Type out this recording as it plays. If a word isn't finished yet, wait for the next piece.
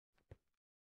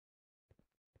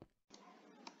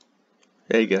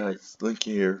Hey guys,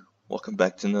 Slinky here. Welcome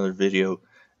back to another video.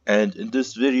 And in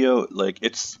this video,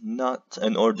 it's not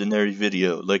an ordinary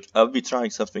video. I'll be trying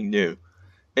something new.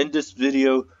 In this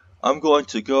video, I'm going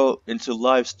to go into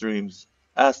live streams,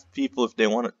 ask people if they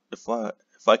want if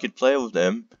I could play with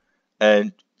them,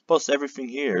 and post everything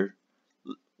here.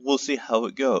 We'll see how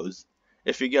it goes.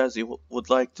 If you guys would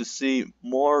like to see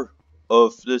more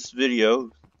of this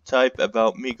video, type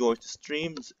about me going to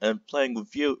streams and playing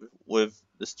with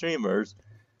the streamers.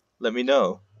 Let me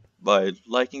know by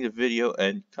liking the video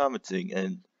and commenting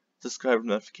and subscribe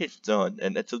notifications on.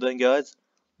 And until then guys,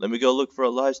 let me go look for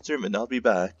a live stream and I'll be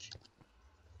back.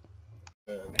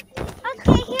 Okay,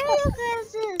 here you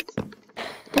guys.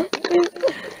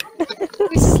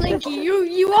 Slinky,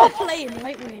 you are playing,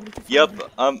 right? Yep,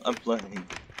 I'm playing.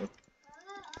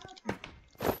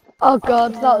 Oh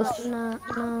god, that was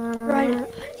right.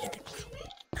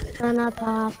 I'm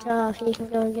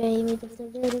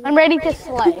ready to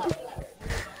slay.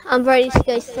 I'm ready to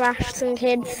go thrash some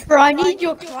kids. Bro, I need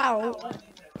your clout.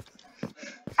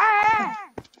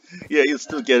 Yeah, you'll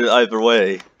still get it either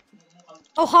way.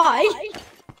 Oh hi.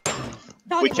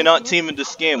 We cannot team in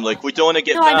this game. We don't want to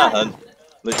get No, I know. banned.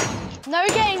 No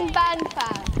getting banned,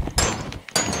 fam.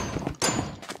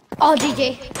 Oh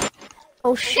GG.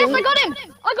 Oh shit. Yes, I got him.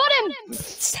 I got him.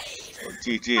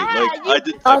 GG. Ah,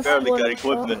 I barely got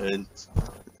equipment.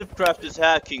 The craft is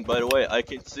hacking, by the way. I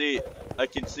can see it.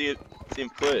 See him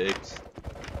clicks.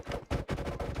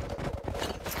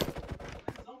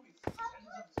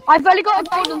 I've only got a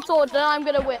golden sword, and I'm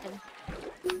gonna win.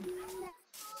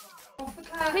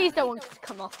 Please don't want to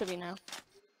come after me now.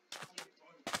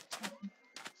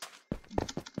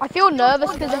 I feel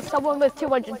nervous because there's someone with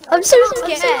 200. I'm so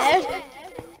scared.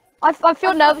 I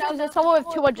feel nervous because there's someone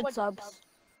with 200 subs.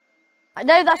 I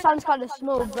know that sounds kind of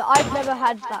small, but I've never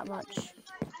had that much.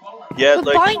 Yeah,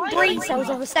 We're buying brain cells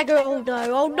of a Stego. Oh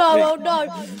no! Oh no! Oh no!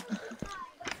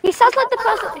 He sounds like the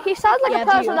person. He sounds like a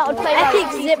person that would play Epic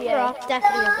like zip GTA. rock,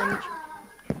 definitely.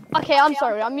 Okay, I'm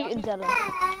sorry. I'm muting Dylan.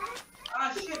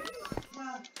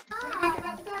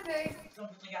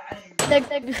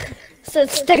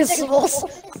 Stegosaurus.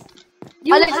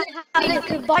 You have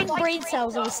combined brain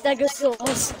cells of a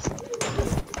Stegosaurus.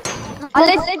 I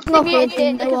literally muted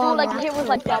it because all it was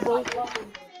like double.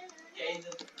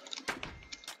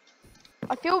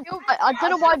 I don't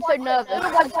know why I'm so nervous.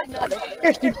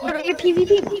 Here, put on your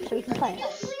PvP so we can play it.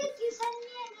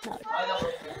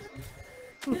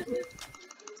 No.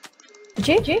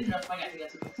 Did you?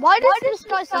 Why does this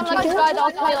guy sound like a guy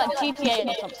that'll play like GTA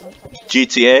or something?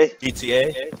 GTA?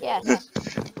 GTA? Yes.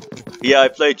 Yeah, I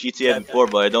played GTA before,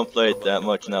 but I don't play it that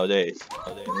much nowadays.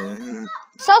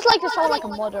 Sounds like a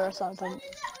modder or something.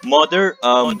 Modder?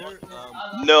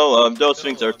 No, those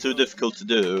things are too difficult to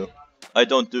do. I'm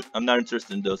not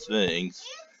interested in those things.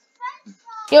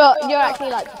 You're actually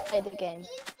like to play the game.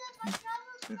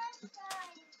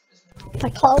 I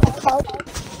called.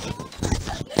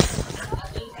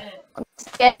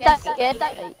 Get that.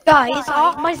 Guys,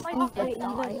 my.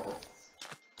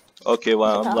 Okay,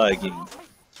 well, I'm lagging.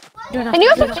 Can you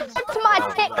also check to my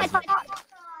TikTok?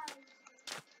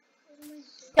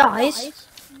 Guys,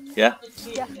 Yeah?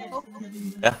 Yeah.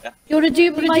 Yeah? you wanna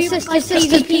do my sister's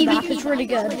PvP map? It's really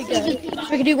good. So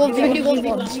we can do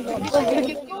 1v1s.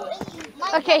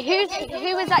 Okay, who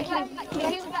is actually?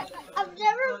 I've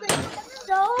never been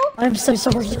so I'm so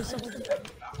sorry.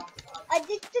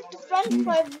 addicted to French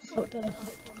fries.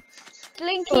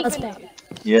 Slinky. That's bad.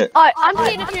 Yeah. Alright, I'm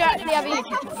seeing if you actually have any.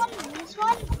 This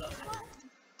one?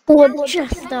 One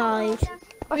just died.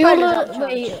 Wait,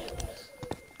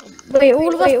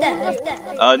 all of us dead?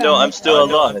 No, I'm still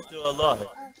alive.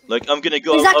 I'm gonna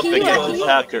go up against this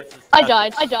hacker. I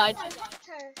died.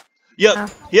 Yep,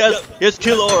 he has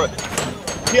kill aura.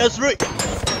 He has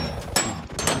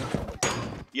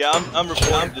Yeah, I'm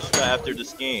this guy after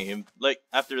this game.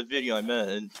 After the video I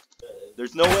meant.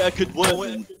 There's no way I could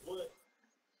win.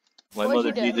 My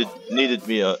mother needed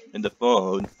me in the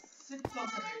phone.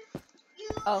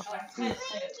 Oh.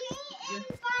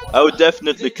 I would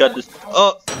definitely cut this.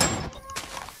 Oh!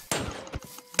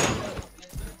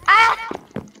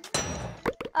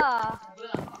 Ah.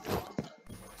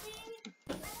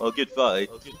 Oh, good fight.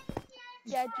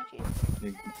 Yeah, GG.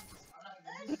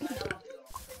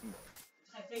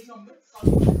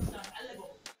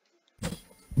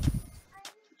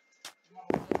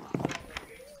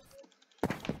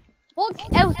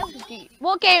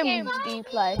 What games do you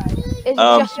play? Is it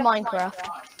just Minecraft?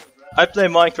 I play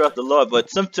Minecraft a lot, but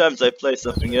sometimes I play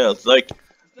something else.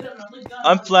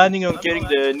 I'm planning on getting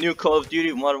the new Call of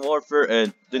Duty Modern Warfare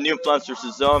and the new Plants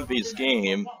vs Zombies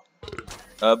game.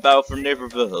 Battle for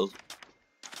Neighborville.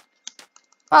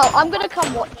 Oh, I'm gonna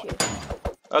come watch you.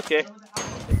 Okay.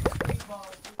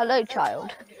 Hello,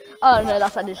 child. Oh no,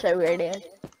 that's sounded so weird. Slinky,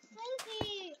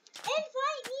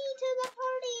 invite me to the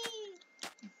party.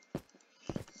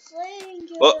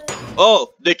 Slinky.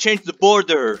 Oh, they changed the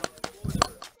border.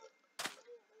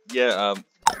 Yeah,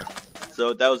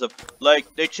 so that was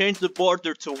they changed the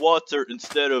border to water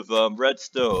instead of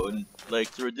redstone, like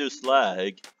to reduce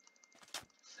lag.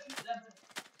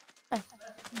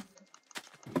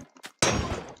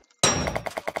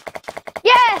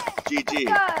 Yes! GG.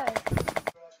 Go!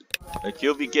 Like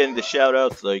you'll be getting the shout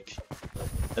outs, like,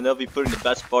 and they'll be putting the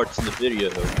best parts in the video.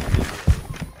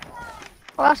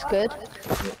 Well, that's good.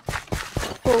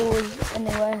 Pause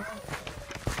anyway.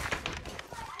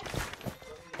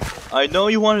 I know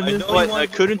you wanted to invite, and I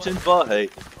couldn't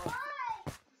invite.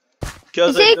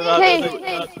 Because Is it I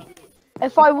okay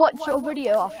if I watch your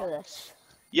video after this?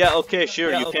 Yeah, okay,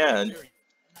 sure, you can.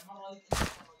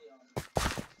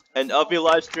 And I'll be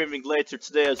live streaming later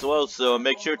today as well, so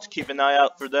make sure to keep an eye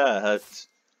out for that.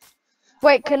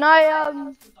 Wait, can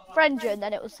I friend you and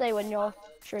then it will say when you're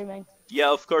streaming?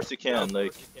 Yeah, of course you can.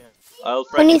 Like, I'll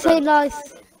friend When you you say back.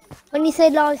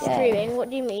 live streaming, what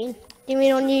do you mean? Do you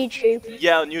mean on YouTube?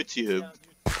 Yeah, on YouTube,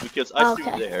 because I stream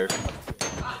Okay. there.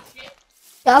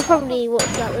 Yeah, I'll probably watch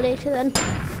that later then.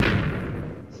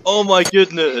 Oh my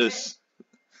goodness!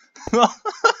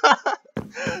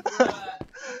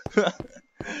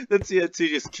 That TNT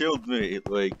just killed me.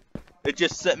 Like, it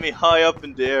just set me high up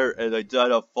in the air, and I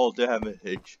died of fall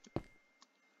damage.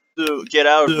 So get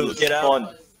out of this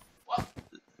spawn.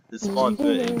 This spawn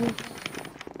thing.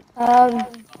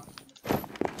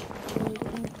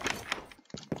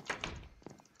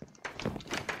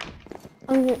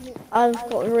 I've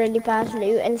got really bad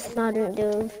loot and I don't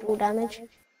do full damage.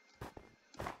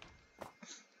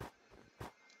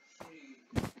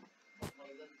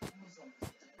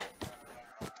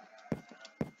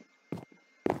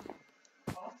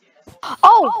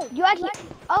 Oh, you actually.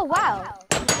 Oh wow.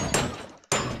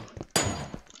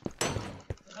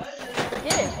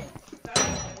 Yeah.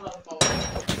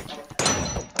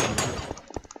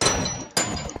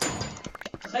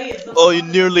 Oh, you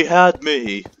nearly had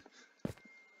me.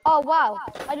 Oh wow.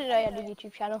 I didn't know you had a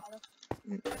YouTube channel.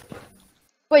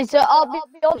 Wait, so I'll be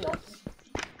on this?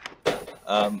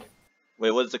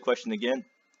 Wait, what is the question again?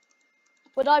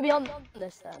 Would I be on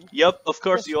this then? Yep, of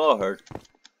course you are.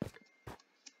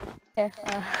 Yeah.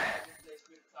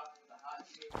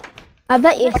 I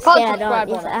bet you're I can't scared, aren't subscribe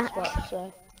you, on for that? Xbox,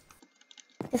 so.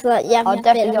 It's like you I'll haven't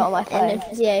definitely been do it on my in phone.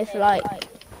 a video for like...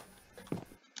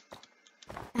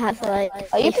 Have like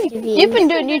Oh, 50 you've been views.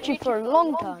 doing YouTube for a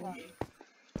long time.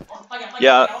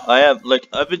 Yeah, I have. Like,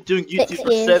 I've been doing 6 YouTube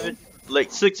for years.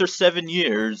 6 or 7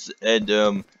 years,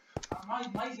 and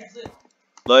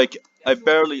like, I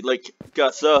barely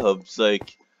got subs.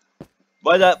 Like,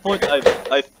 by that point, I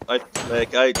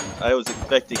was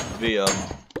expecting to be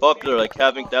popular, like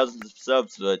having thousands of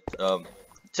subs, but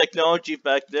technology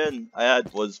back then I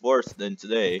had was worse than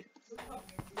today.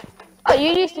 Oh,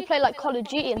 you used to play like Call of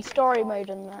Duty and story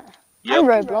mode and that. Yep. And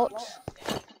Roblox.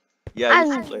 Yeah, I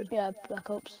used to And play. yeah, Black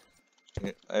Ops.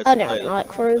 Yeah, I used I to play don't that. like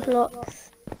Roblox.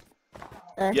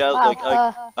 Yeah, Wow, like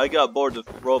I got bored of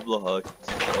Roblox,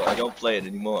 so I don't play it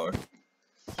anymore.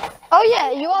 Oh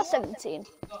yeah, you are 17.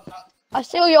 I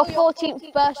saw your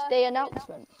 14th birthday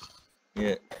announcement.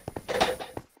 Yeah.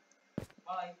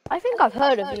 I think I've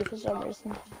heard of you for some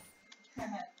reason.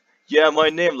 Yeah, my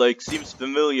name like seems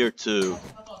familiar to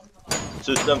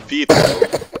some people.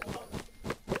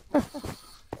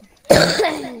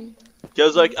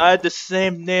 Cause like I had the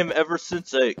same name ever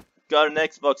since I got an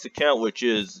Xbox account, which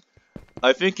is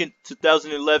I think in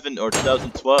 2011 or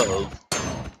 2012.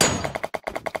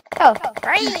 Oh,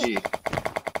 great!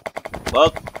 GG.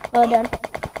 Well, Well done.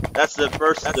 that's the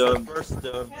first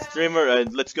streamer,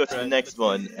 and let's go to the next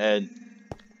one. And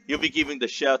you'll be giving the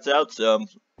shout outs,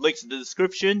 links in the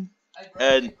description,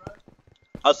 and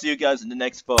I'll see you guys in the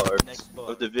next part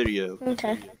of the video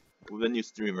Okay. with a new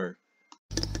streamer.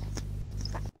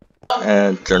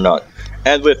 And turn on.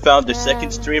 And we found the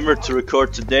second streamer to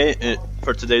record today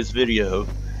for today's video.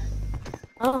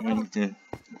 Oh,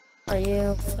 are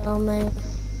you filming?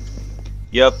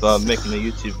 Yep, I'm making a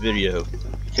YouTube video.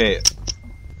 Okay,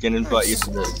 can invite you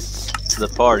to the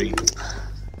party.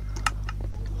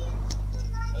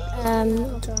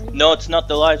 No, it's not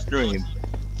the live stream.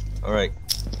 All right.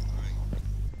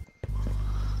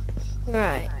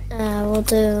 Right. We'll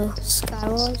do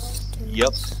Skywars.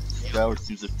 Yep. Shower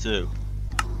Season 2.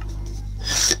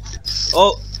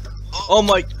 Oh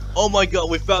my God!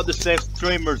 We found the same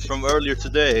streamers from earlier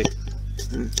today.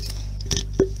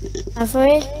 Have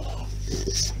we?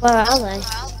 Where are they?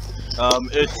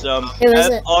 It's Who is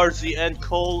it? FRZN,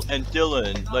 Cole, and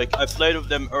Dylan. Like, I played with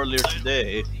them earlier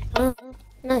today. Oh,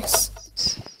 nice.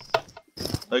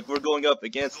 Like, we're going up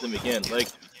against them again. Like,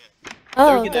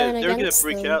 Oh, they're gonna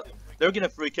freak freak out. They're gonna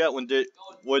freak out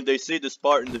when they see this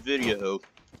part in the video.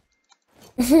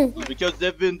 Because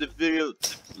they've been the video.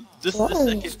 This is the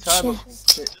second time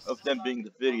of them being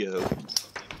the video.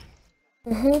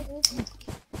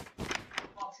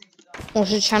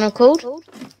 What's your channel called?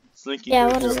 Slinky Yeah,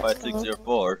 what is it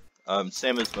 5604.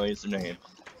 Same as my username.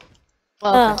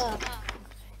 Oh, okay.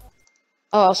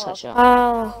 I'll search it.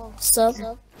 Oh, sub.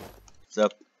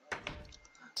 Sup?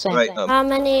 Same Right, thing. How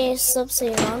many subs are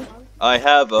you on? I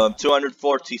have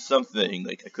 240 something.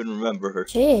 Like, I couldn't remember.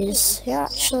 Jeez, you're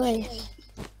actually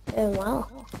doing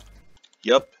well.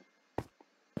 Yup.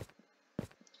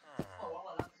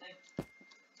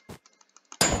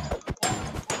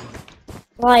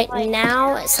 Right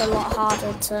now, it's a lot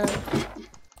harder to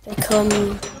become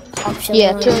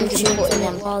popular on YouTube than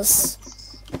it was,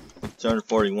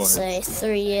 241. say,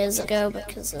 3 years ago,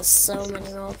 because there's so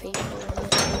many more people on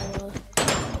it.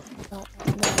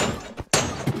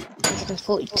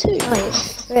 142.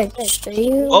 Right, Rich, do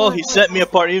you? Oh, he sent me a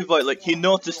party invite. Like, he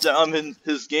noticed that I'm in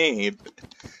his game.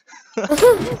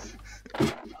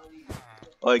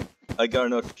 Like, I got a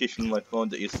notification on my phone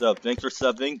that you subbed. Thanks for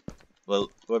subbing. Well,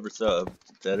 whoever subbed,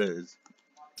 that is.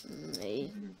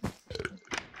 Me.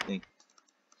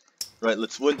 Right,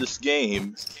 let's win this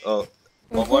game. Oh,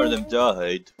 well, one of them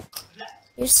died.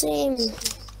 You seem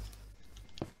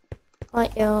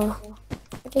like you're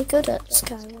pretty good at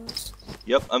Skywars.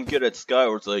 Yep, I'm good at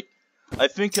Skywars. Like, I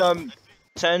think I'm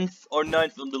 10th or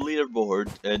 9th on the leaderboard,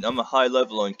 and I'm a high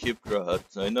level on CubeCraft,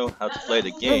 so I know how to play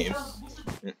the game.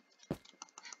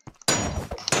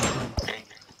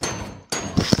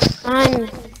 I'm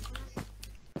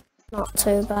not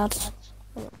too bad.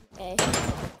 Okay.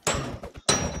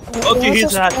 Okay,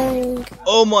 he's hacked.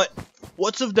 Oh my,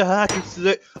 what's with the hackers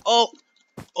today? Oh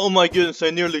my goodness,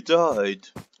 I nearly died.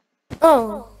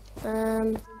 Oh,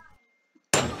 damn it.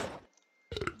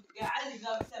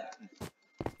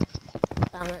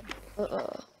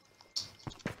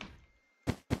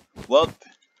 Well,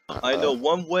 I know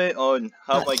one way on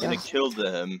how am I gonna kill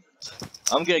them.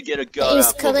 I'm gonna get a gun.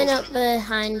 He's coming up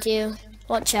behind you.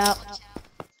 Watch out.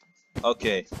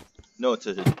 Okay,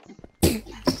 noted.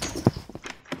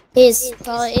 He's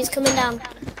coming down.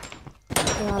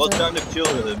 What time to kill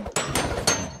him?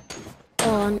 Go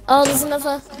on. Oh, there's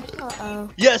another. Uh-oh.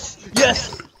 Yes!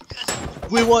 Yes!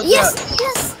 We want Yes! that!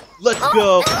 Yes! Let's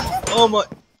go! Oh my...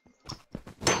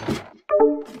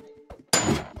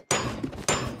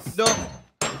 No!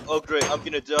 Oh great, I'm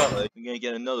gonna die. I'm gonna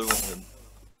get another one.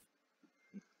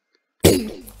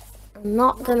 I'm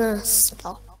not gonna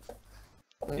stop.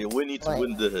 Yeah, we need to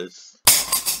win this.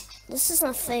 This is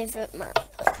my favorite map,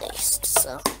 at least,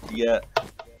 so. Yeah.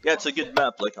 Yeah, it's a good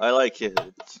map, like, I like it.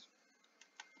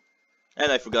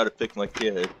 And I forgot to pick my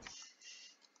kid.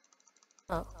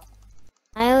 Oh.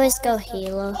 I always go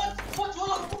healer.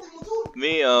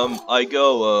 Me, I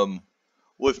go,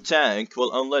 with tank,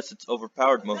 well, unless it's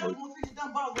overpowered mode.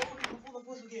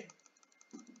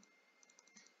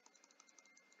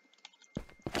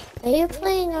 Are you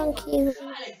playing on keyboard?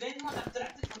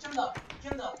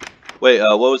 Wait,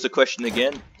 what was the question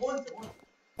again?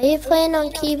 Are you playing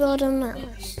on keyboard and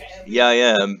mouse? Yeah, I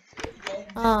am.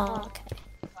 Oh, okay.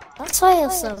 That's why you're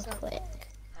so quick.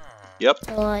 Yep.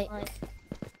 To, like,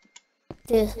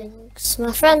 do things.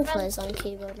 My friend plays on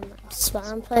keyboard and mouse, but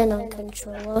I'm playing on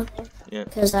controller. Yeah.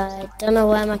 Because I don't know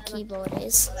where my keyboard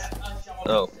is.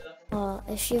 Oh.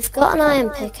 If you've got an iron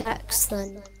pickaxe,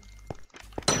 then...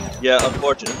 Yeah,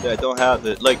 unfortunately, I don't have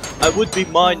it. Like, I would be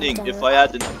mining if I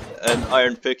had an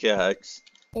iron pickaxe.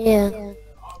 Yeah.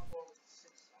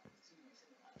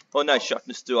 Oh, nice,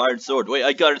 sharpness 2, iron sword. Wait,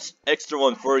 I got an extra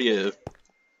one for you.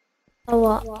 Oh,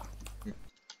 what?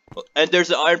 And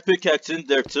there's an iron pickaxe in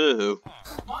there, too.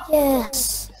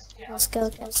 Yes. Let's go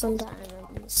get some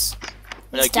diamonds.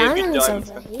 And There's diamonds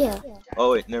over here.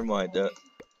 Oh, wait, never mind that.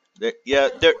 Yeah,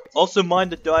 they're also mine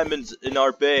the diamonds in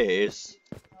our base.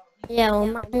 Yeah, we'll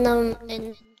mine them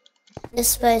in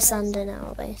this base and in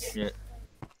our base. Yeah.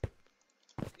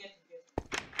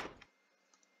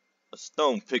 A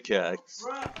stone pickaxe.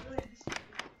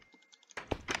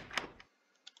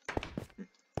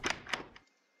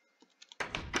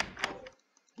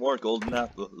 More golden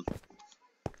apples.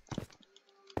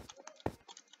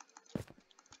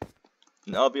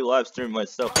 And I'll be live streaming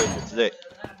myself later today.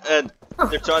 And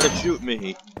they're trying to shoot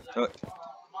me. Oh,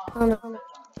 no.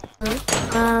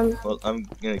 Well, I'm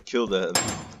gonna kill them.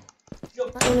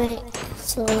 Let me make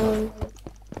some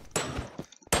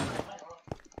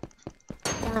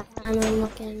And I'm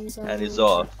looking. and he's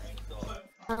off.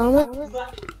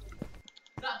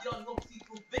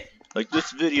 Like,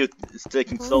 this video is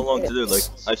taking so long to do. Like,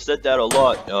 I've said that a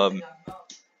lot,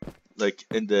 like,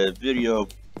 in the video,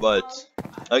 but,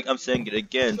 like, I'm saying it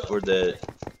again for the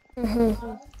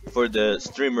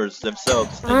streamers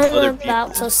themselves and other I'm people.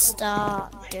 about to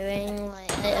start doing,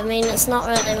 like, I mean, it's not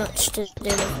really much to do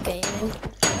with gaming.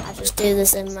 I just do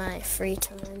this in my free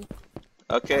time.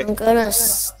 Okay. I'm gonna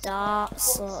start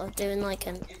sort of doing, like,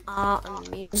 an art and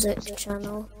music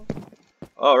channel.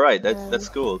 Alright, that's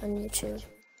cool. On YouTube.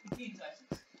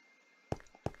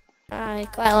 I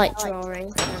quite like drawing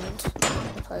and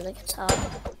I play the guitar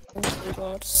and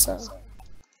keyboard, so.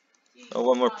 Oh,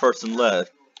 one more person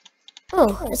left.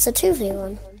 Oh, it's a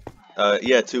 2v1.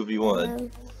 Yeah,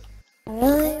 2v1. I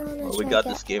really wanna Well, we try got to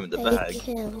this game in the get a bag.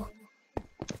 kill.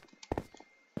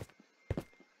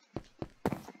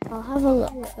 I'll have a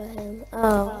look for him.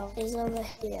 Oh, he's over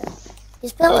here.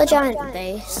 He's built a giant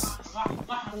base.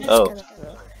 I'm just gonna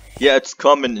go. Yeah, it's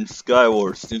common in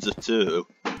Skywars, Season 2.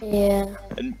 Yeah.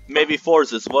 And maybe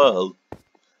 4s as well.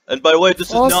 And by the way, this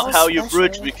is not how you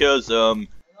bridge because,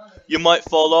 you might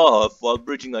fall off while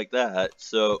bridging like that.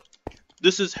 So,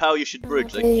 this is how you should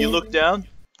bridge. Like, you look down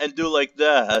and do like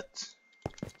that.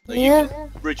 Like, you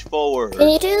can bridge forward. Can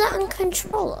you do that on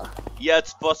controller? Yeah,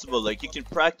 it's possible. Like, you can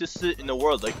practice it in the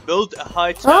world. Like, build a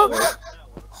high tower.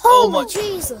 Oh my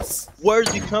Jesus! Where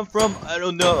did he come from? I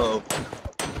don't know.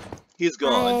 He's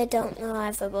gone. I don't know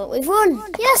either, but we've won!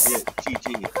 Yes! Yeah,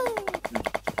 GG.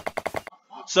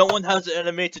 Someone has an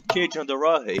animated cage on the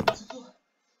right.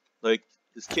 Like,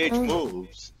 his cage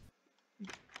moves.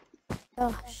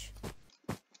 Gosh.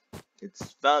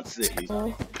 It's fancy.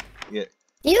 Cool. Yeah.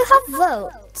 Do you have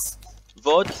votes?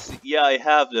 Votes? Yeah, I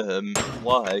have them.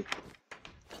 Why?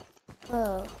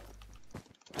 Oh,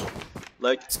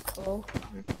 Like, that's cool.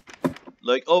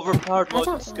 like overpowered mode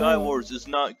in don't Skywars is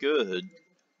not good.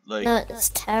 Like, No, it's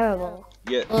terrible.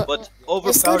 yeah, Well, but It's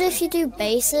overpowered. good if you do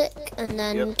basic and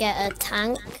then get a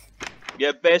tank.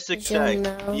 Yeah, basic You'll tank.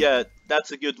 know. Yeah,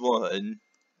 that's a good one.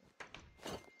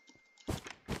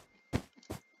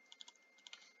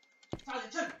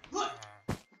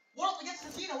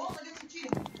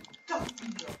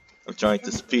 I'm trying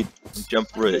to speed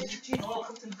jump bridge.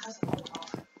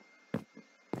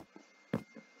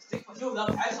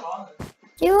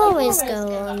 You always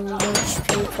go on rich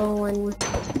people when you're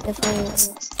playing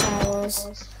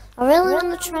Skywars. I really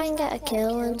want to try and get a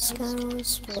kill in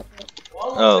Skywars, but...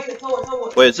 Oh.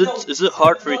 Wait, is it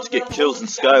hard for you to get kills in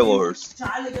Skywars?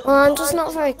 Well, I'm just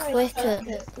not very quick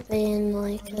at being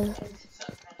like a...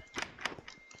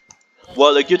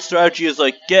 Well, a good strategy is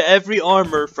like get every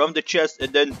armor from the chest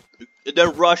and then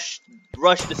rush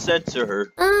the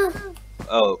center.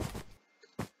 Oh.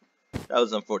 That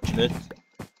was unfortunate.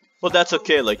 Well, that's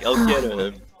okay, like, I'll get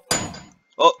him.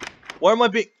 Oh, why am I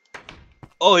being...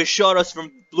 Oh, he shot us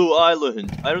from Blue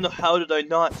Island. I don't know how did I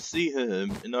not see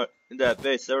him in that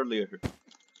base earlier.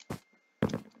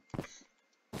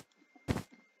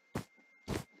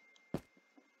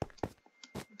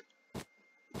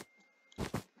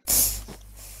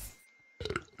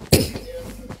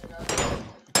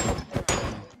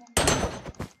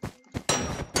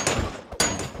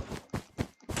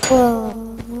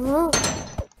 Whoa.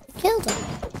 Killed him.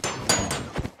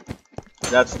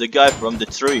 That's the guy from the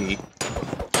tree.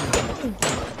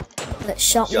 That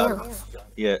shot me off.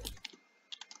 Yeah.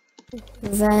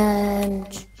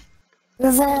 Revenge.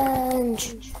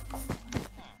 Revenge.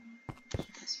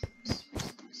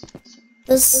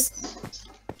 There's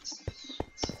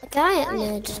a guy at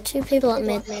mid. Two people at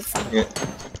mid. Yeah.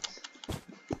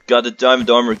 Got a diamond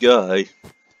armor guy.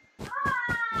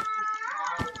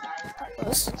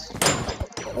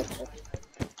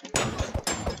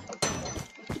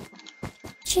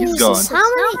 Jesus, gone.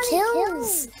 how many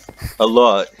kills? A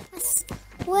lot.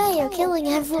 Where you're killing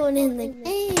everyone in the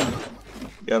game.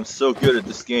 Yeah, I'm so good at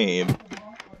this game.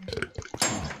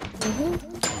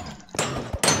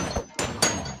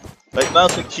 Like,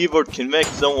 mouse and keyboard can make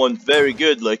someone very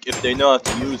good, like, if they know how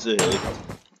to use it.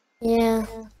 Yeah.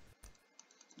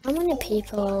 How many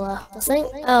people are left? I think.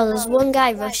 Oh, there's one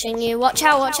guy rushing you. Watch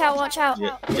out! Watch out! Watch out!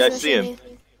 Yeah, He's yeah, I see rushing him.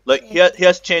 you. Like, he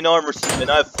has chain armor and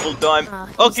I have full dime.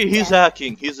 Okay, he's dead.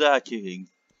 hacking. He's hacking.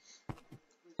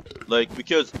 Like,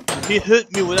 because he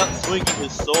hit me without swinging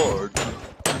his sword.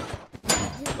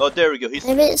 Oh, there we go. He's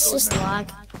Maybe it's just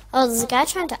lag. Oh, there's a guy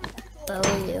trying to bow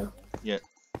you. Yeah.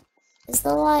 Is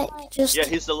there like just? Yeah,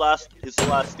 he's the last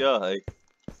guy.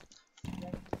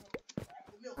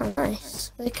 Oh,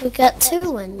 nice. We could get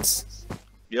 2 wins.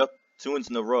 Yep, 2 wins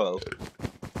in a row.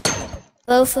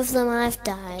 Both of them I've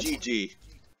died. GG.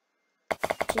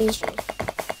 GG.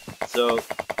 So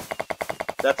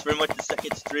that's pretty much the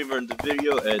second streamer in the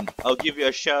video, and I'll give you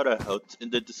a shout out in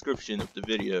the description of the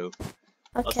video.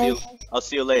 Okay. I'll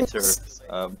see you later.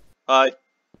 Bye.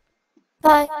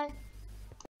 Bye.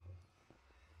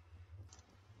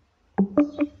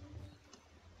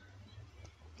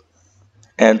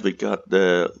 And we got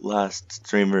the last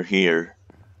streamer here.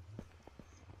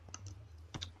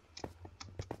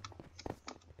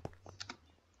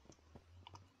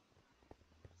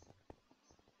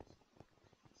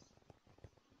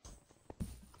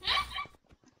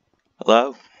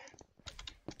 Hello?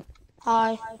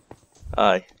 Hi.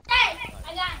 Hi.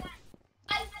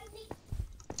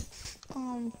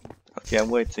 Okay, I'm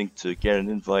waiting to get an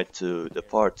invite to the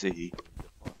party.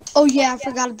 Oh yeah, I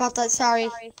forgot about that. Sorry.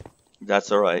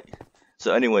 That's alright.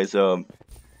 So anyways,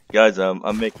 guys,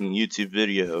 I'm making a YouTube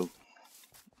video.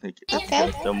 If you Okay.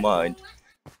 guys don't mind.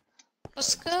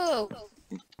 Let's go.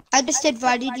 I just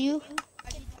invited you.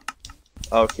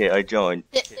 Okay, I joined.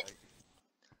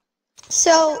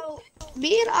 So,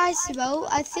 me and Isimo,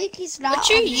 I think he's not. What's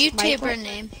your on this YouTuber micro-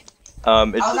 name?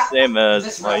 It's the same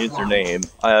as my username.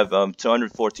 I have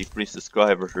 243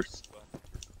 subscribers.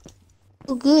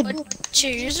 Oh, good. What's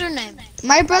your username?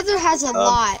 My brother has a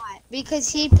lot because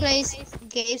he plays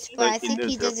games, but I Like think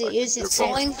he Nvidia, doesn't like use it. Nvidia.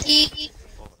 So. Slinky.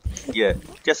 Yeah,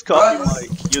 just copy my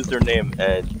username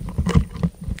and.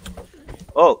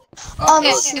 Oh, Okay,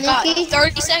 I Slinky.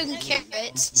 got 37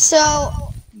 carrots. So,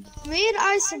 me and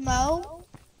Isimo,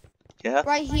 yeah.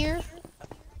 right here,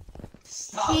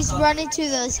 he's running to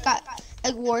the Sky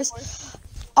Egg Wars.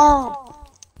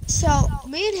 So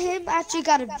me and him actually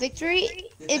got a victory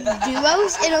in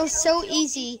duos, and it was so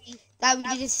easy that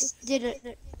we just did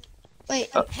it. Wait,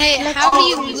 Hey, how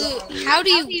do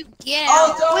you get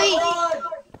out wait.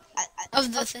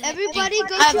 of the thing? Everybody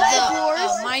go Of to the Egg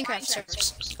Wars. Minecraft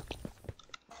servers.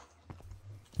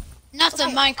 Not the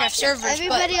Minecraft servers, but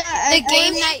Everybody at the Egg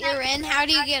game Wars. that you're in. How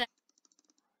do you get out?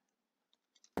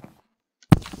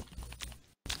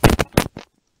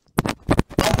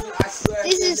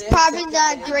 This is probably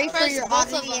not great for Press your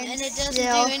both of them, and audience. it doesn't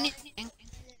still. do anything.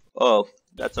 Oh,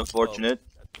 that's unfortunate.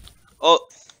 Oh,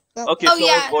 okay. Oh so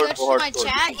yeah, I'm go bored to for my hardcore.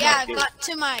 chat. Yeah, I've Okay. got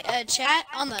to my chat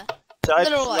on the Type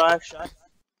little what? slash,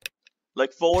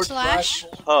 like forward Slash?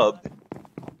 hub.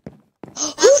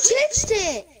 Who changed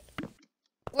it?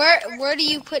 Where do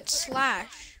you put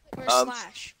slash? Where's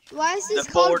slash? Why is this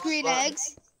The called forward green slash.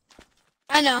 eggs?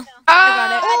 I know. I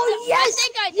got it. Oh yes,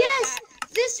 think I did yes.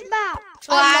 This map.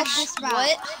 I love Slash this map.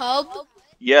 what? Hub?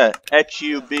 Yeah,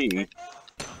 HUB.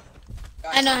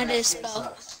 I know how to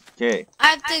spell. Okay.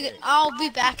 I'll be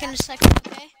back in a second,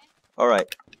 okay? All right.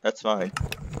 That's fine.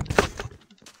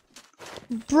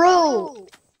 Bro,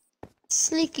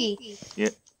 Slinky. Yeah.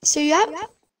 So you have.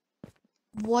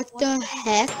 What the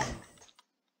heck?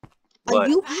 Are What?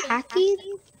 you hacking?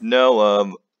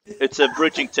 No, it's a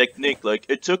bridging technique. Like,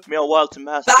 it took me a while to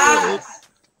master it.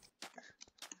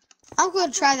 I'm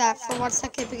gonna try that for 1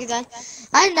 second because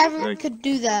I never Like- could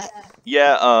do that.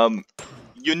 Yeah,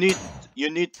 you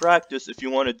need practice if you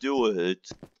want to do it.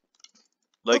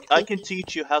 Like, I can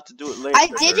teach you how to do it later. I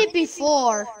did it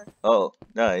before, Oh,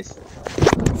 nice.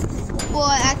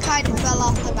 but I kind of fell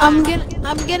off the map.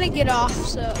 I'm gonna get off,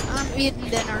 so I'm eating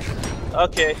dinner.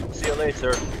 Okay, see you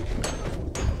later.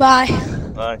 Bye.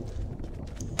 Bye.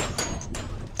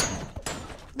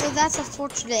 Well, that's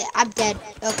unfortunate. I'm dead.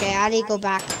 Okay, I need to go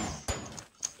back.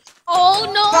 Oh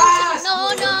no! No!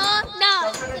 Oh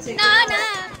no!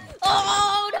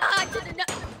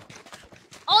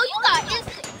 Oh, you got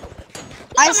instant.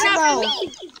 I smell.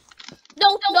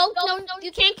 No!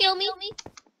 You can't kill me.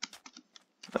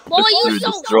 Boy, You you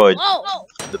so destroyed slow.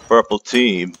 the purple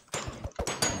team.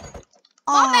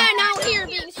 My Oh, man out here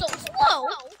being so slow.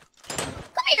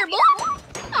 Come here,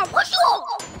 boy. I'll push you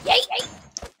off. Yay.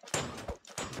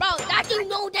 Bro, that do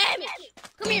no damage.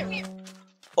 Come here.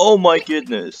 Oh my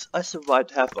goodness, I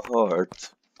survived half a heart.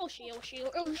 Oh shit.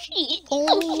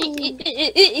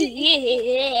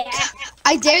 Yeah.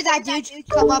 I dare that dude to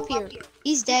come up here.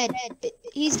 He's dead.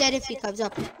 He's dead if he comes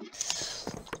up.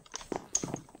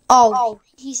 Oh,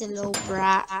 he's a little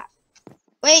brat.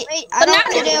 Wait, I don't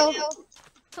know what to do.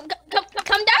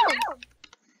 Come down.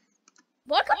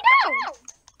 Boy, come down.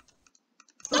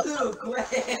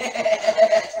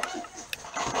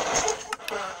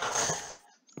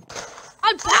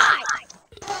 I'm fine.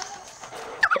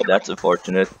 Oh, that's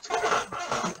unfortunate.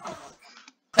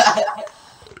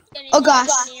 Oh gosh.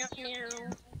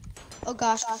 Oh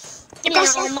gosh. Get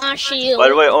back on my shield. By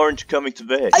the way, Orange coming to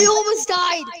bed. I almost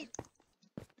died.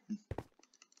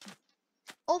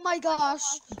 Oh my gosh.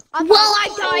 I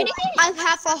died. I'm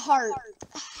half a heart.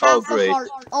 Oh, Half great. a heart.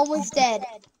 Almost dead.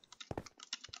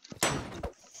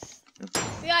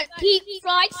 We got deep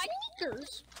fried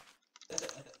sneakers.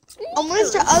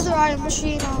 Where's the other iron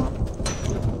machine?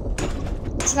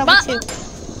 It's number 2.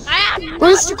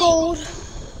 Where's the gold?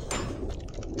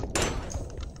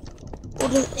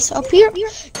 It's up here. Did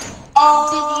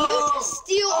you just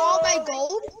steal all my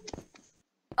gold?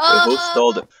 Wait, who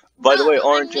stole it? By the way,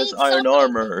 Orange has iron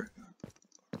armor.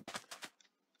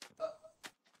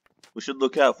 We should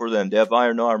look out for them. They have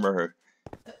iron armor.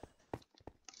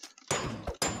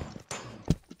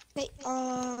 Wait,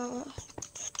 Oh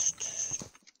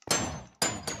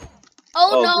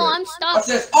Oh, no, great. I'm stuck. What's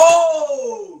this?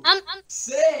 Oh! I'm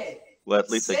Sick! Well, at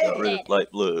least I got rid of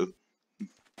light blue. you're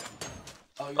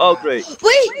Oh, back. great.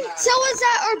 wait, someone's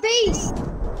at our base.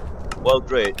 Well,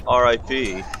 great.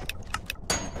 R.I.P.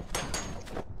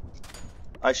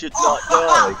 I should not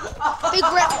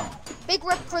die. Big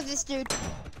rip for this dude.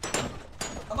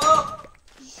 I'm up!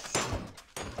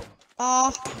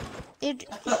 He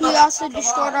also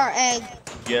destroyed our egg.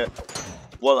 Yeah.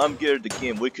 Well, I'm good at the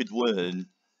game. We could win.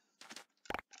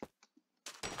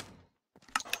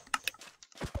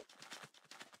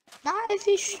 Not if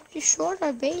he destroyed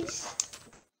our base.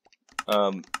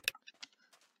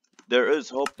 There is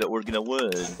hope that we're gonna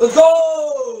win. Let's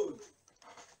go!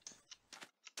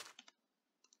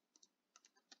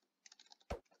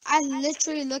 I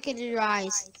literally look into your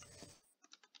eyes.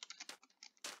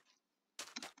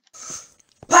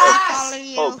 Pass! Follow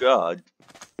you. Oh God.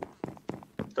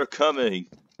 They're coming.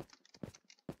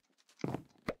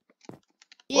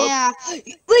 Yeah.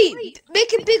 Wait,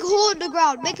 make a big hole in the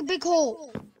ground. Make a big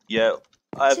hole. Yeah,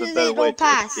 I have So a they better way don't to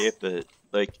pass. escape it.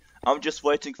 Like, I'm just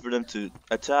waiting for them to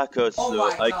attack us Oh so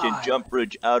my I can God. jump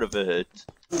bridge out of it.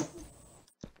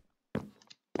 And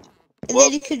Well-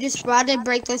 then you could just run and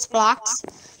break those blocks.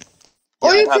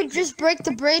 Or Yeah, you I have could to. just break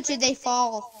the bridge and they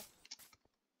fall.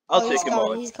 I'll Oh, take he's him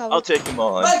coming, on. he's coming. I'll take him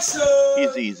on. Lexus!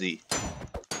 He's easy.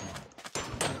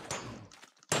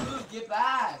 Dude, get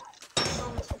back!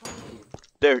 So much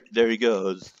funny. There he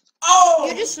goes. Oh!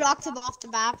 You just knocked him off the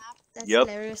map. That's Yep.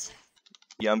 hilarious.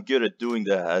 Yeah, I'm good at doing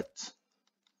that.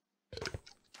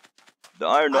 The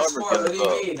iron I armor scored. What goes do you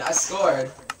up. mean? I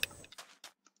scored.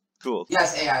 Cool.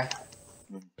 Yes, AI.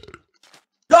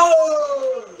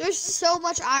 Go! There's so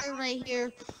much iron right here.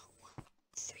 1,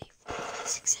 2, 3, 4, 5,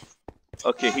 6, 7.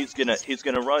 Okay, he's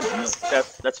gonna run.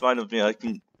 That's fine with me. I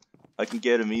can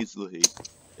get him easily.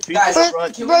 If he's Guys, gonna Bro,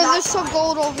 run, Can we bro, not- there's some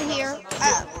gold over here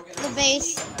at the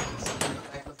base.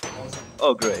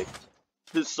 oh great.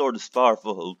 His sword is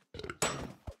powerful.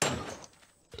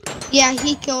 Yeah,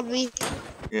 he killed me.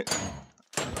 Yeah.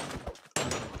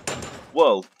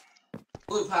 Whoa.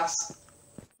 Blue pass.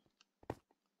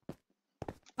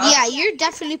 Yeah, you're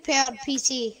definitely playing on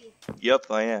PC. Yep,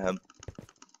 I am.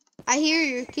 I hear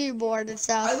your keyboard and I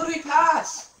stuff. literally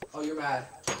passed. Oh, you're mad.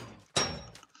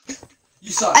 You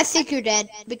suck. I think you're dead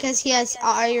because he has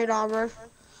iron armor.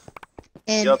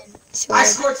 And Yep. sword. I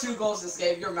scored 2 goals this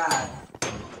game. You're mad.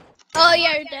 Oh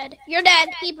yeah, you're dead. You're dead.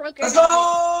 He broke your. Let's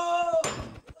go!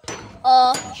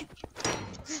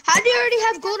 How do you already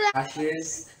have gold?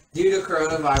 Thrashers. Due to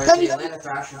coronavirus, Come the here. Atlanta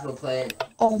Thrashers will play.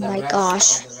 Oh the my rest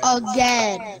gosh. of the regular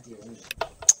Again. season.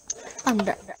 I'm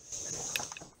done.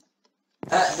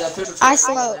 The official I Twitter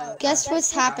slow. account Guess has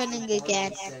what's been happening active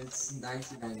again? Since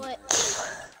 1990. What?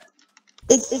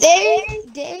 They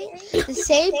the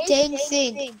same dang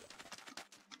thing.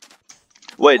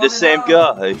 Wait, the same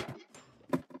guy.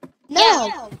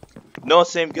 No, No,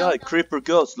 same guy. Creeper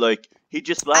Ghost. Like he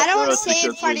just I laughed don't at want to us say it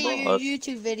in because front of we your lost.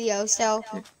 YouTube video, so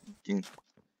Yeah.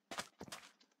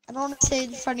 I don't want to say it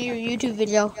in front of your YouTube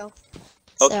video.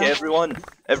 Okay, So.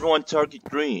 everyone target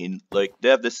green. Like they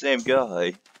have the same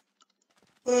guy.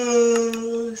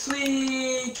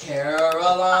 Sweet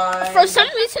Caroline. For some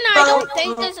reason, I don't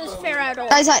think this is fair at all.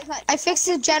 Guys, I fixed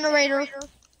the generator.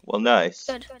 Well, nice.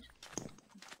 Good.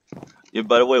 Yeah,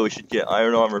 by the way, we should get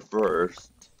iron armor first.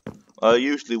 I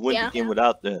usually win Yeah. the game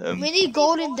without them. We need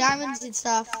gold and diamonds and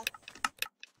stuff.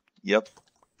 Yep.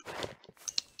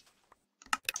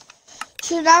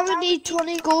 So now we need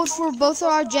 20 gold for both of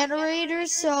our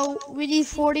generators, so we need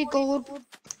 40 gold.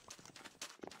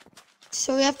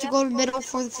 So we have to go to the middle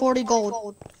for the 40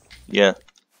 gold. Yeah.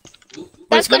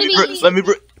 That's Wait, gonna be easy. let me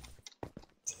bridge.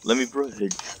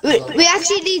 We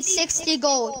actually need 60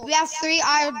 gold. We have 3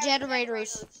 iron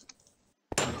generators.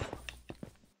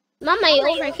 Mama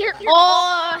over here.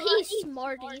 Oh, he's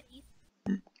smarty.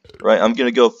 Right, I'm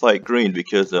gonna go fight green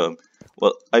because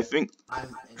well, I think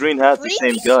green has the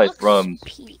same guy from.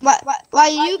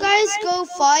 While you guys go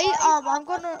fight, I'm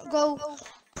gonna go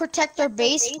protect our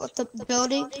base with the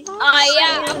building.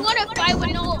 Yeah, I'm gonna fight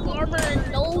with no armor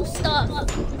and no stuff.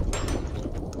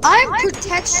 I'm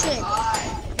protection.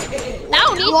 Now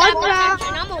don't need that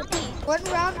protection. I'm OP. One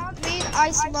round, me and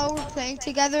Ismo were playing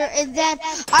together, and then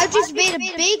I just made a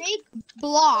big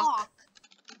block.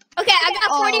 Okay, I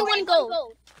got 41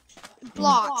 gold.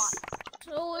 Blocks.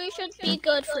 So we should be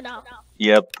good for now.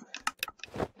 Yep.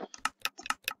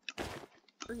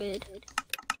 We're good.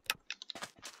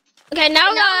 Okay, now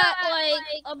we got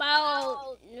like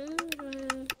about.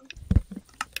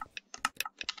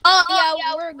 Oh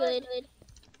yeah, we're good.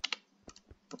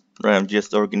 Right, I'm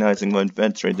just organizing my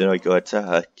inventory, then I go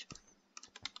attack.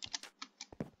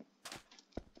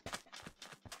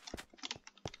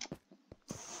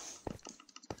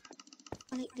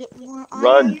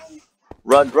 Run!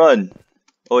 Run, run!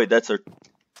 Oh wait, that's our...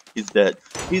 He's dead.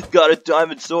 He's got a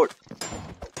diamond sword!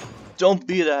 Don't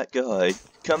be that guy.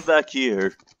 Come back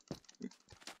here.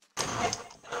 Crash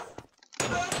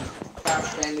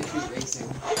Bandicoot Racing.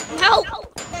 Help!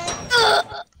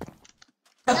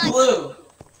 Blue!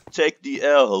 Take the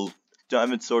L,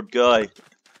 diamond sword guy.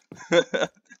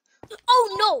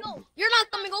 Oh no! You're not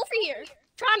coming over here.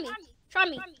 Try me. Try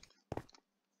me.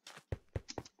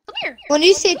 Come here. When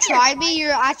you say try me,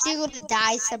 you're actually going to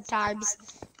die sometimes.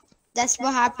 That's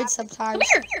what happens sometimes.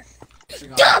 Come here.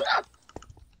 Jump!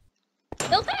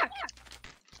 Go back.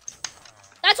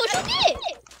 That's what you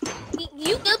did.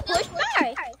 You get pushed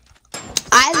back.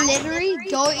 I literally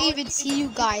don't even see you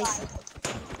guys.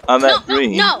 I'm at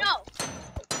green. No.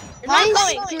 You're My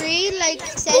not going. screen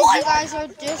says you guys are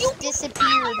just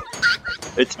disappeared.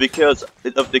 It's because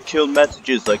of the kill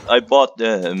messages, like I bought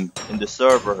them in the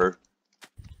server.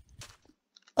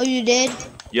 Oh, you did?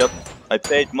 Yep, I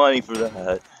paid money for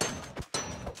that.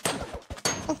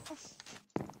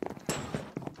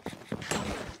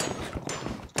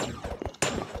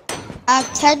 I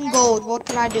have 10 gold. What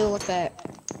can I do with it?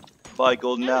 Buy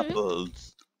golden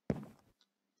apples.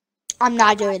 I'm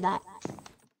not doing that.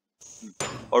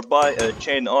 Or buy a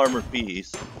chain armor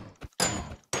piece.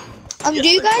 Do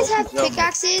you guys have Helmet.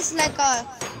 pickaxes like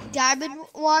diamond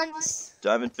ones?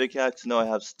 Diamond pickaxe? No, I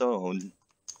have stone.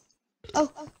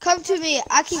 Oh, come to me.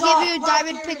 I can give you a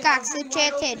diamond pickaxe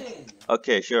enchanted.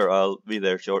 Okay, sure, I'll be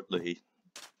there shortly.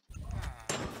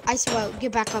 I swear,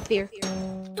 get back up here.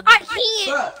 I can't.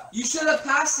 Bruh, you should have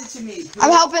passed it to me.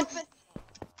 I'm helping.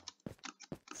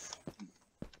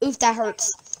 Oof, that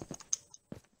hurts.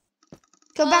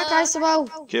 Come back, Ismo.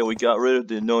 Okay, we got rid of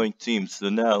the annoying teams, so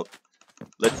now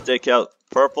let's take out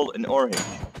purple and orange.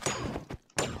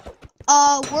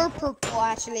 We're purple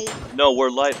actually. No,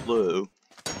 we're light blue.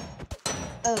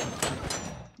 Oh,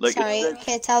 Like sorry, it says,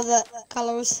 can't tell the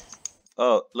colors.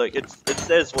 oh, like it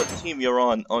says what team you're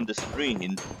on the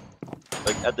screen,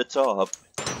 like at the top.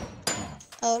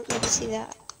 Oh, let me see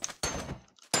that.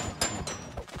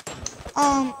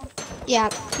 Yeah,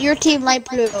 your team light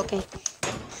blue. Okay.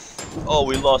 Oh,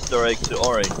 we lost our egg to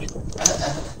orange.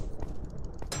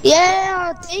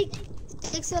 Yeah,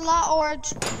 thanks a lot, Orange.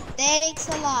 Thanks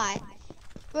a lot.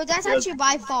 But that's Yes. actually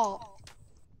my fault.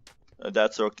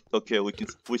 That's okay.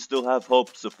 We still have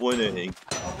hopes of winning.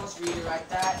 I almost rewrite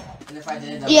that, and if I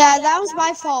did, Yeah, that was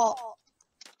my fault.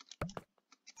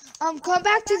 Come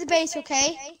back to the base,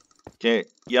 okay? Okay,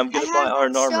 yeah, I'm gonna buy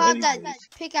iron still armor have that anyways.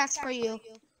 pickaxe for you.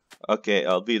 Okay,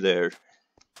 I'll be there.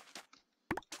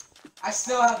 I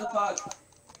still have the bug.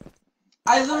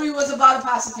 I literally was about to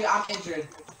pass it to you. I'm injured.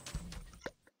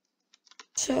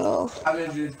 So, I'm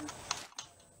injured.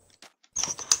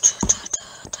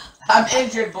 I'm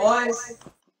injured, boys.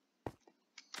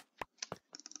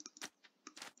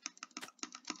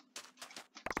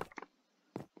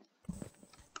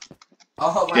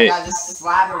 Oh my Okay. god, this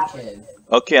slabber kid.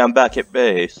 Okay, I'm back at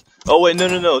base. Oh wait,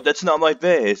 no, that's not my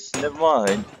base. Never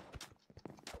mind.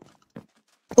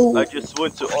 ooh, I just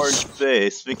went to orange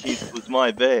base thinking it was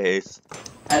my base.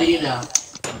 How do you know?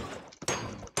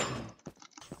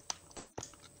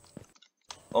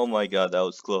 Oh my god, that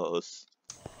was close.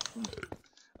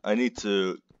 I need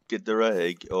to get the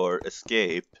egg or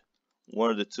escape. One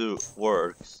of the two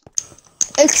works.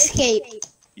 escape.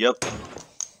 Yep.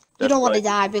 You don't want to right.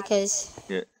 die because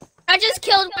I just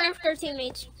killed one of her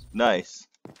teammates. Nice.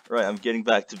 Right, I'm getting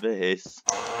back to base.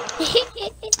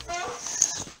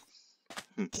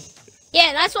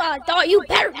 Yeah, that's what I thought. You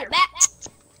better get back.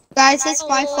 guys, it's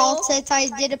my fault since I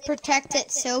didn't protect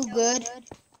it so good.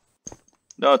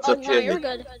 No, it's Oh, no, okay. you're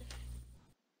good.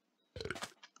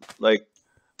 Like,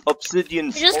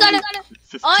 obsidian's You just only gotta.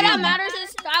 15. All that matters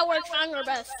is that we're trying our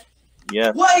best.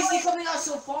 Yeah. Why is he coming out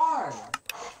so far?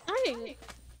 I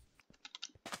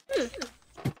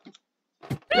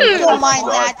Don't mind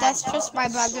that. That's just my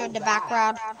brother in the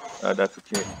background. That's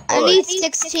okay. I Alright, need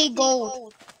 16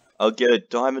 gold. I'll get a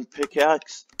diamond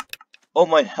pickaxe. Oh,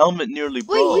 my helmet nearly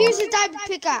broke. Wait, here's a diamond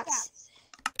pickaxe.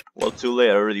 Well, too late.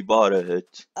 I already bought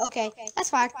it. Okay, that's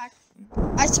fine.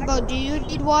 I suppose, do you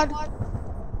need one?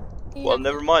 Well,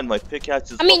 never mind. My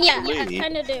pickaxe is I mean, yeah, I obsolete.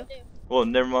 kind of do. Well,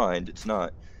 never mind. It's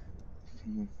not.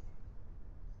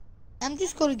 I'm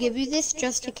just gonna give you this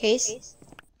just in case.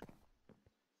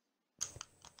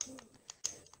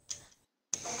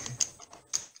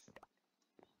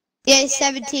 Yeah,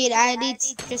 17. I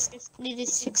needed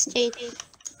 16.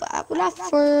 But I would have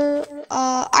for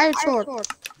iron sword.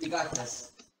 You got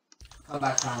this. Come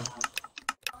back time.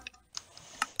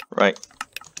 Right.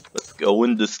 Let's go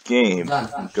win this game.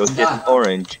 Done. Go I'm get done.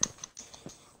 orange.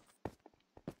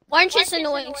 Orange is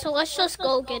annoying, so let's just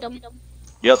go get him.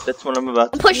 Yep, that's what I'm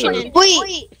about to I'm pushing do. in.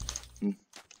 Wait.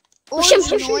 Push him, Orange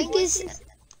push him. annoying is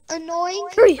annoying.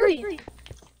 Hurry, hurry.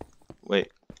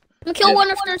 Wait. I'm gonna kill Yeah.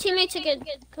 one of their teammates again,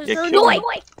 because Yeah, they're kill annoying.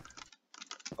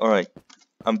 Alright.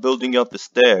 I'm building up the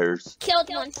stairs. Killed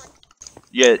one.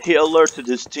 Yeah, he alerted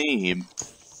his team.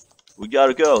 We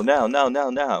gotta go. Now.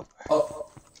 Oh,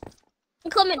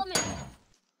 I'm coming. I'm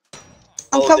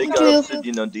Oh, they coming got to you.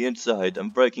 obsidian on the inside. I'm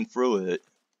breaking through it.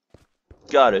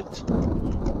 Got it.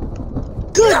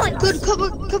 Good.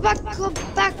 Come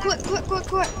back,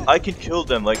 quick. I can kill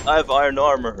them. Like, I have iron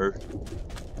armor.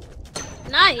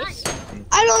 Nice.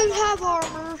 I don't even have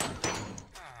armor.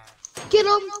 Get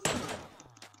him.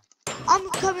 I'm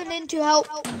coming in to help.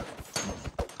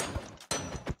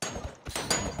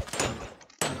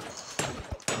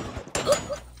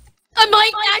 I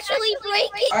might actually break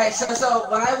it. alright, so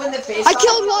when I win the face I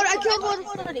killed one.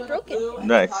 Already broken.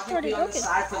 Nice. Already broken.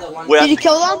 Side for the one. We have, Did you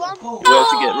kill them? we have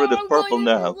to get rid of purple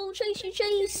now.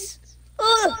 Chase.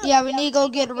 Ugh. Yeah, we need to go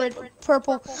get rid of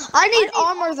purple. I need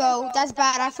armor though. That's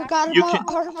bad. I forgot You about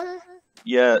can- armor.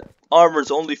 Yeah,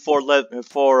 armor's only for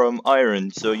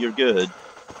iron, so you're good.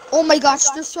 Oh my gosh,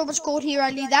 there's so much gold here. I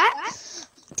need that.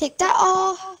 Take that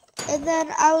off, and then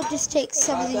I will just take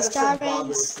some of these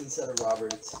diamonds. Instead of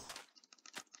Roberts.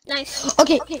 Nice.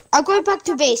 Okay, I'm going back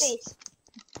to base.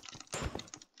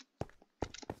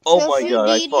 Oh So my if you god,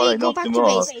 I need thought me, I go knocked back him to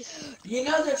off. base. You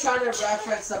know they're trying to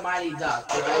reference the Mighty Duck,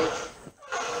 right?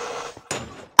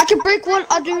 I can break one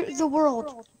under the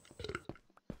world.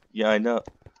 Yeah, I know.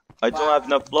 I don't have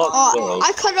enough blocks Oh, though.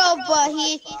 I could have, but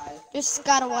he just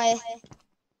got away.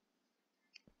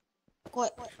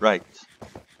 What? Right.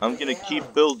 I'm gonna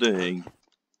keep building.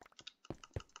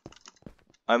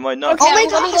 I might not. Okay, Oh my I'm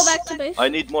gonna gosh. go back to base. I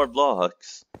need more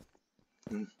blocks.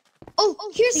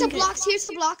 Oh, here's some blocks. Here's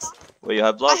some blocks. Wait, you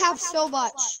have I blocks? have so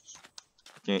much.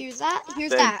 Okay. Here's that.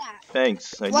 Here's Thank- that.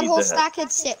 Thanks, I One need whole that. stack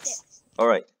and 6.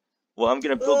 Alright. Well, I'm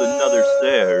gonna build another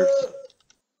stairs.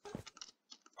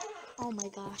 Oh my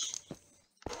gosh.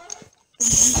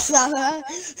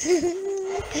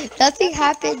 Nothing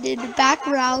happened in the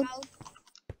background.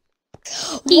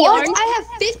 What? I have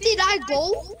 59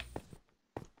 gold?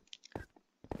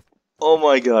 Oh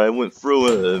my god, I went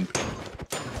through him.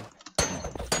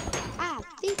 Ah,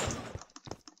 50.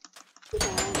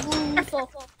 Careful.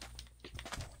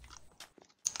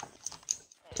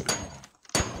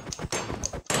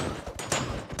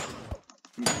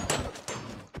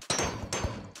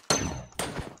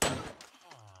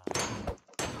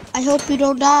 I hope you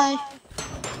don't die.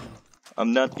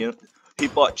 I'm not gonna. He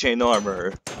bought chain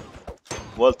armor.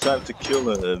 Well, time to kill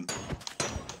him.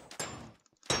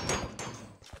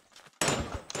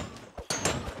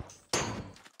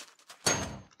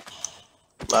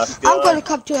 Last guy. I'm gonna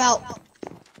come to help.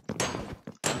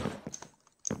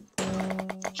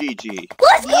 GG.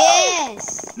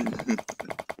 Yes!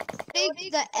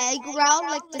 Take the egg around,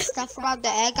 like the stuff around the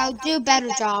egg. I'll do a better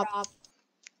job.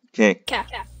 Okay. Okay.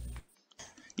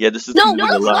 Yeah, this is No, gonna be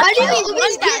no, the Why last do one. you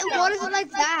always get one of them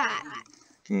like that?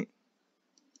 Okay.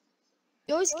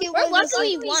 You always get We're one of those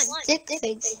lucky like we won. stick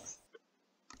things.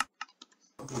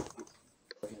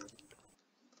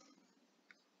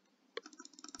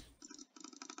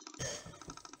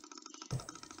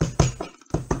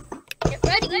 Get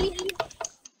ready.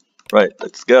 Right,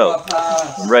 let's go.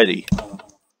 I'm ready.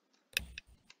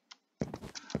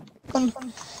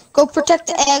 Go protect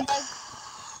the egg.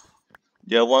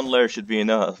 Yeah, one layer should be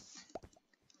enough.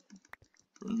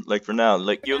 Like for now,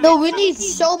 like you. No, we need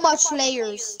so much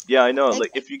layers. Yeah, I know.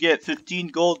 Like if you get 15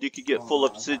 gold, you could get full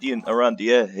obsidian around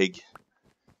the egg.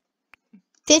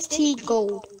 15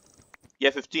 gold. Yeah,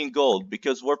 15 gold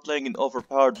because we're playing in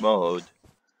overpowered mode.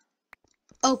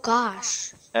 Oh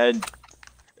gosh. And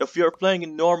if you're playing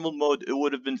in normal mode, it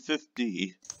would have been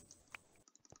 50.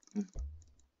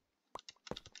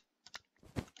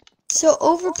 So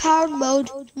overpowered mode,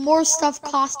 more stuff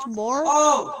costs more.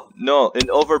 Oh! No, in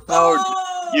overpowered,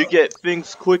 you get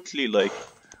things quickly. Like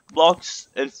blocks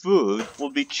and food will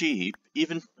be cheap,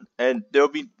 even, and there'll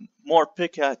be more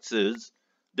pickaxes,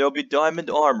 there'll be diamond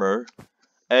armor,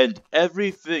 and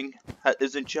everything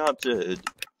is enchanted.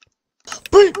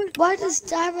 But why does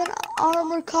diamond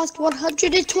armor cost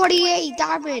 128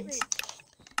 diamonds?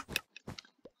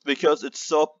 Because it's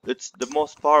the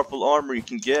most powerful armor you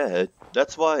can get.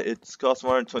 That's why it's cost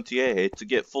 128 to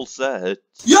get full set.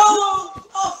 Yo!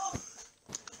 Oh.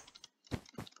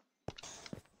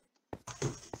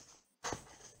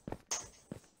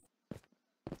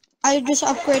 I just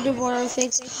upgraded one of the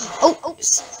things. Oh,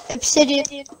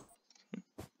 obsidian.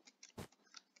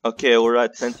 Okay, we're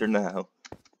at center now.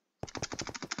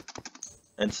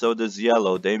 And so does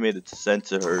yellow. They made it to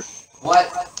center. What?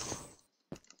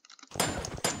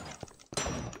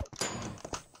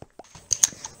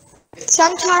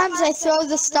 Sometimes I throw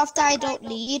the stuff that I don't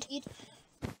need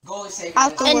Goalie save.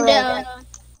 out the And world.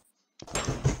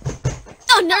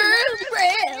 oh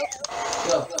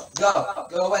no,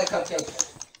 Go away, Cupcake.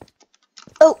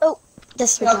 Oh,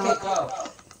 that's my dog. Cupcake, go.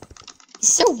 He's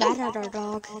so mad at our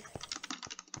dog.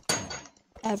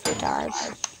 Every time.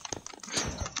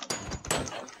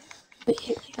 Wait,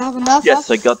 you have enough? Yes,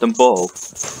 I got them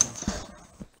both.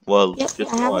 Well, Yep,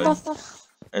 just I have one. enough.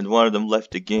 And one of them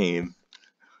left the game.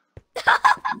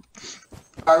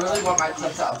 I really want my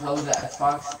clip to upload to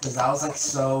Xbox because that was like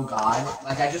so god.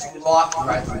 Like I just walked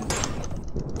right through.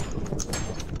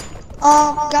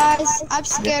 Guys, I'm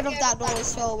scared of that noise,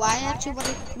 so I actually want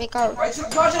to make our Right to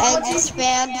Project egg 14.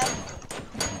 expand.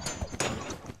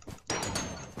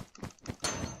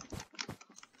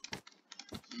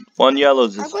 One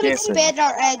yellow's I'm is gonna camping. expand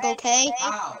our egg, okay?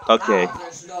 Ow, Okay. ow,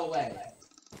 there's no way.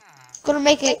 Gonna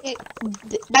make it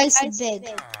nice and big.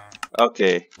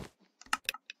 Okay.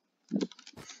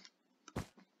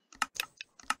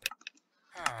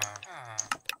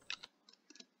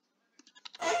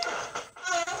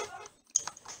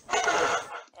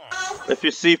 If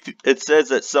you see it says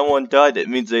that someone died, it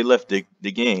means they left the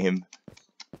game.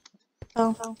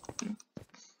 Oh.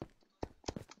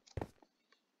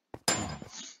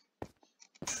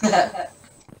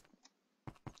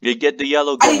 You get the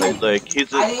yellow I guy, didn't- like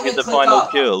he's I didn't the even click final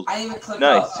up. kill. I didn't even click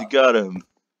Nice, up. you got him.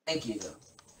 Thank you.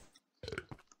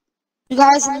 You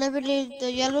guys eliminated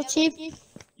the yellow team?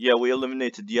 Yeah, we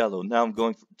eliminated yellow. Now I'm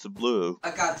going to blue.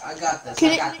 I got this. Can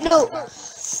I you, got this. no, I got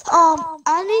this.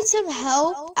 I need some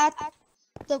help at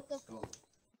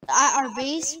our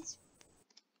base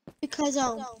because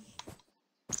I'm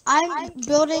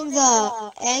building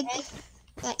the egg.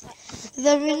 Like,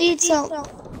 then we need a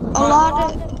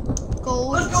lot of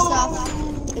gold and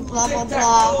stuff and blah blah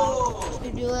blah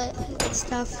to do it and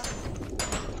stuff.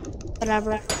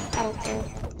 Whatever, I don't care.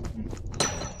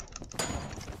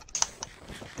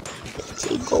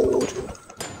 See gold.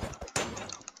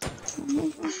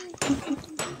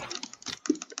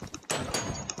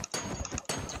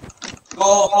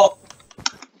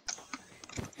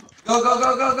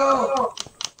 Go.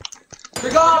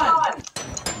 You're gone.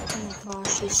 Oh my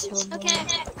gosh, he's so annoying. Okay,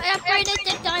 I upgraded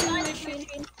the diamond machine.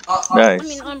 Nice, I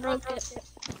mean, unbroke it.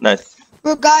 nice.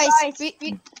 Well, guys, we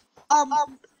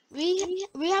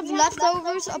have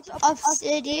leftovers of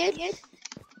obsidian,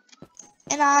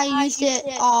 and I used it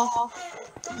all.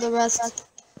 The rest.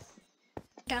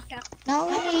 Now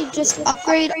we need just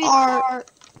upgrade our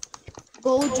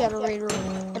gold generator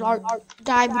and our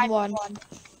diamond one.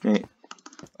 Okay.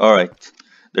 All right.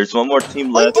 There's one more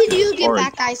team When left. did you get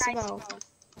Orange. back, Ismo?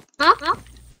 Huh?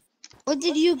 When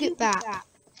did you get back? What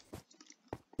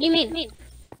do you mean?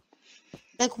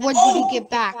 Like, when did you get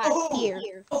back here?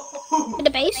 To the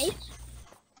base?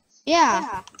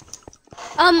 Yeah.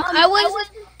 I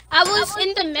was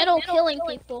in the middle killing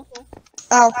people.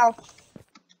 Oh.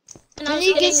 And I Can was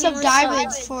you get getting some more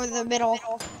diamonds sides. for the middle?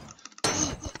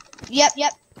 Yep.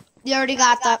 You already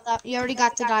got that. You already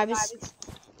got the diamonds.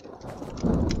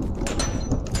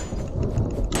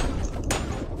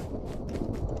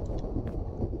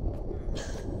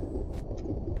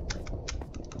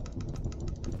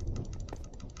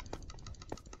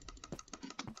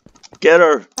 Get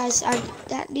her. Guys,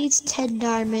 that needs 10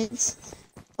 diamonds.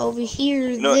 Over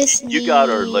here, No, this you got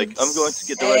her. needs- Like I'm going to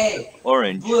get the rest. Hey,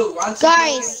 Orange. Blue, run to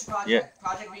Guys. Project. Yeah.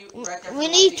 Project me right there We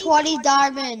for need me. 20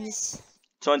 diamonds.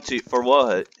 20 for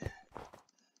what?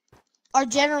 Our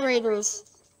generators.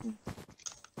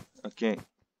 Okay.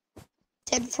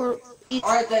 10 for each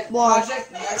All right then, one.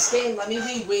 Project. Next game, let me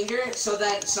be winger. So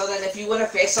then if you win a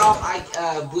face off,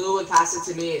 Blue would pass it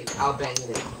to me and I'll bang it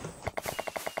in.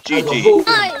 GG.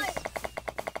 Nice!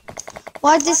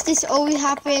 Why does this always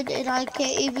happen and I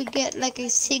can't even get like a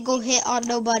single hit on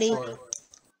nobody?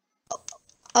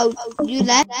 Oh, you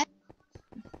left?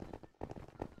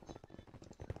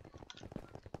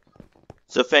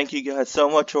 So thank you guys so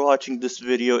much for watching this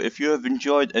video. If you have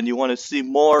enjoyed and you want to see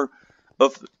more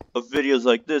of videos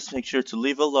like this, make sure to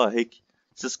leave a like,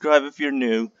 subscribe if you're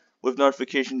new, with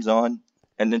notifications on,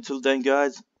 and until then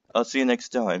guys, I'll see you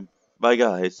next time. Bye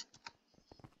guys.